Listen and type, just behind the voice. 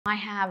I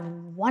have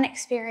one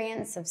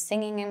experience of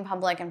singing in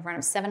public in front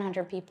of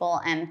 700 people,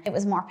 and it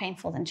was more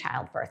painful than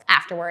childbirth.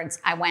 Afterwards,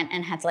 I went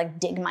and had to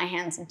dig my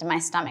hands into my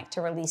stomach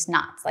to release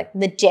knots,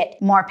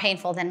 legit more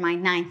painful than my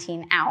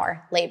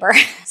 19-hour labor.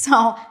 So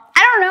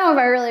I don't know if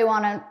I really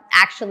want to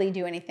actually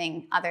do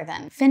anything other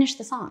than finish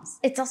the songs.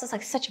 It's also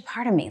such a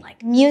part of me.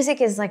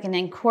 Music is an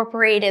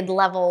incorporated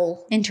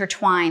level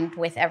intertwined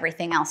with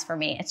everything else for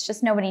me. It's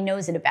just nobody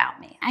knows it about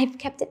me. I've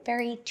kept it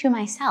very to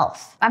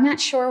myself. I'm not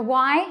sure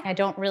why. I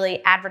don't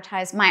really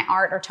advertise my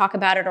art or talk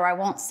about it, or I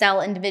won't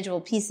sell individual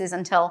pieces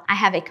until I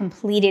have a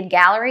completed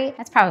gallery.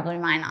 That's probably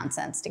my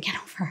nonsense to get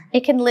over.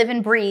 It can live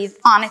and breathe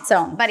on its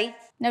own. Buddy,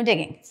 no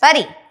digging.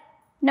 Buddy,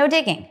 no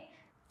digging.